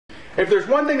If there's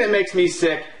one thing that makes me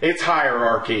sick, it's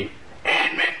hierarchy.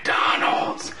 And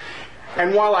McDonald's.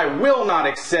 And while I will not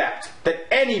accept that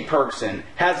any person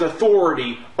has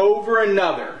authority over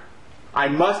another, I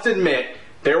must admit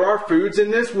there are foods in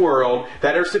this world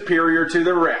that are superior to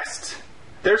the rest.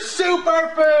 They're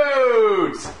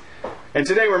superfoods! And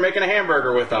today we're making a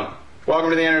hamburger with them.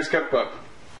 Welcome to the Anarchists Cookbook.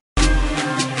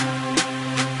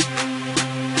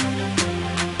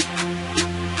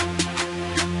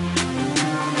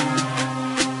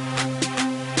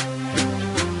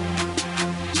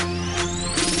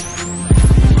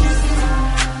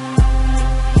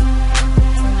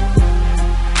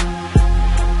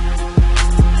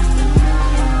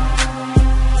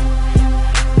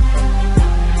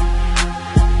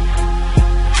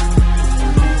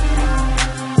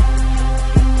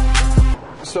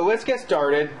 So let's get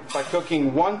started by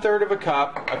cooking 1/3 of a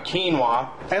cup of quinoa,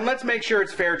 and let's make sure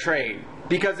it's fair trade.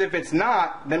 Because if it's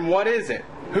not, then what is it?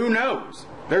 Who knows?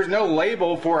 There's no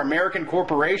label for American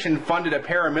corporation funded a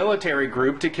paramilitary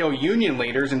group to kill union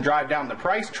leaders and drive down the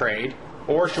price trade,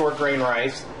 or short grain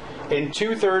rice, in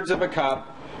 2/3 of a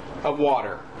cup of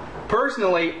water.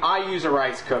 Personally, I use a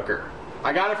rice cooker.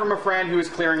 I got it from a friend who is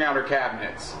clearing out her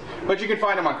cabinets. But you can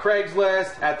find them on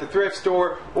Craigslist, at the thrift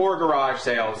store, or garage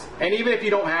sales. And even if you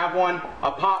don't have one,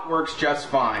 a pot works just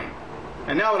fine.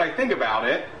 And now that I think about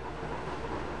it,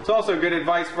 it's also good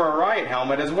advice for a riot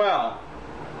helmet as well.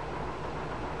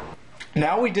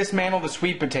 Now we dismantle the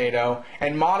sweet potato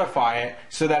and modify it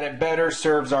so that it better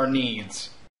serves our needs.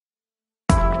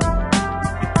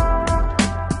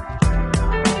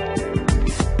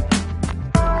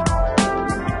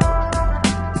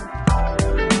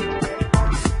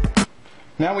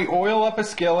 Now we oil up a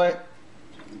skillet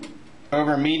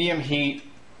over medium heat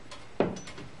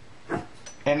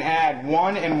and add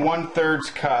 1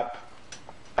 1/3 cup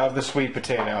of the sweet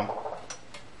potato.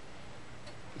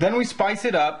 Then we spice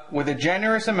it up with a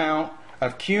generous amount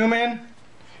of cumin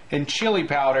and chili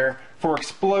powder for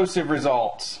explosive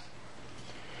results.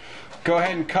 Go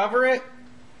ahead and cover it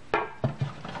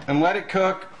and let it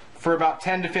cook for about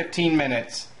 10 to 15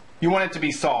 minutes. You want it to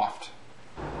be soft.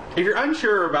 If you're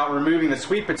unsure about removing the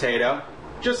sweet potato,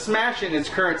 just smash it in its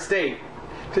current state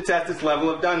to test its level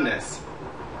of doneness.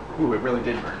 Ooh, it really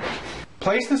did burn.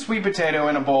 Place the sweet potato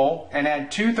in a bowl and add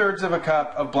 2/3 of a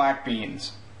cup of black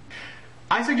beans.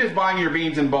 I suggest buying your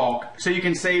beans in bulk so you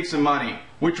can save some money,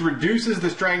 which reduces the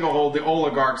stranglehold the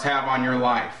oligarchs have on your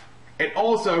life. It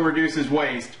also reduces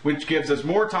waste, which gives us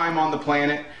more time on the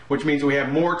planet, which means we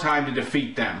have more time to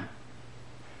defeat them.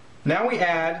 Now we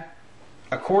add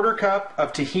a 1/4 cup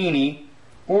of tahini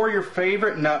or your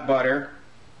favorite nut butter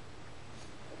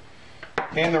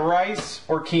and the rice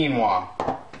or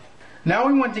quinoa. Now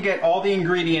we want to get all the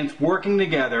ingredients working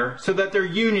together so that their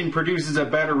union produces a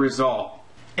better result.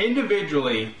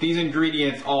 Individually, these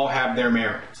ingredients all have their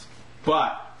merits,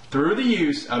 but through the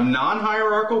use of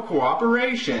non-hierarchical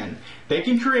cooperation, they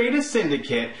can create a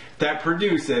syndicate that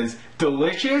produces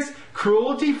delicious,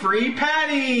 cruelty-free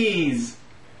patties.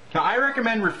 Now I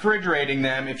recommend refrigerating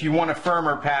them if you want a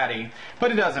firmer patty,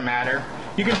 but it doesn't matter.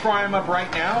 You can fry them up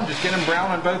right now, just get them brown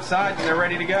on both sides and they're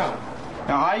ready to go.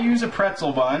 Now I use a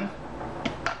pretzel bun.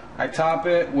 I top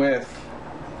it with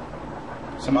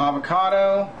some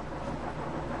avocado,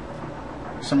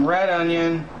 some red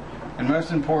onion, and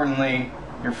most importantly,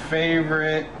 your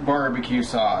favorite barbecue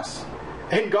sauce.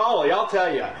 And golly, I'll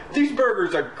tell you, these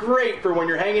burgers are great for when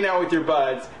you're hanging out with your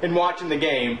buds and watching the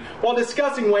game while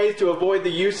discussing ways to avoid the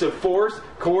use of force,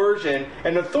 coercion,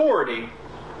 and authority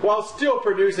while still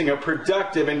producing a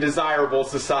productive and desirable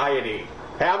society.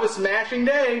 Have a smashing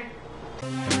day!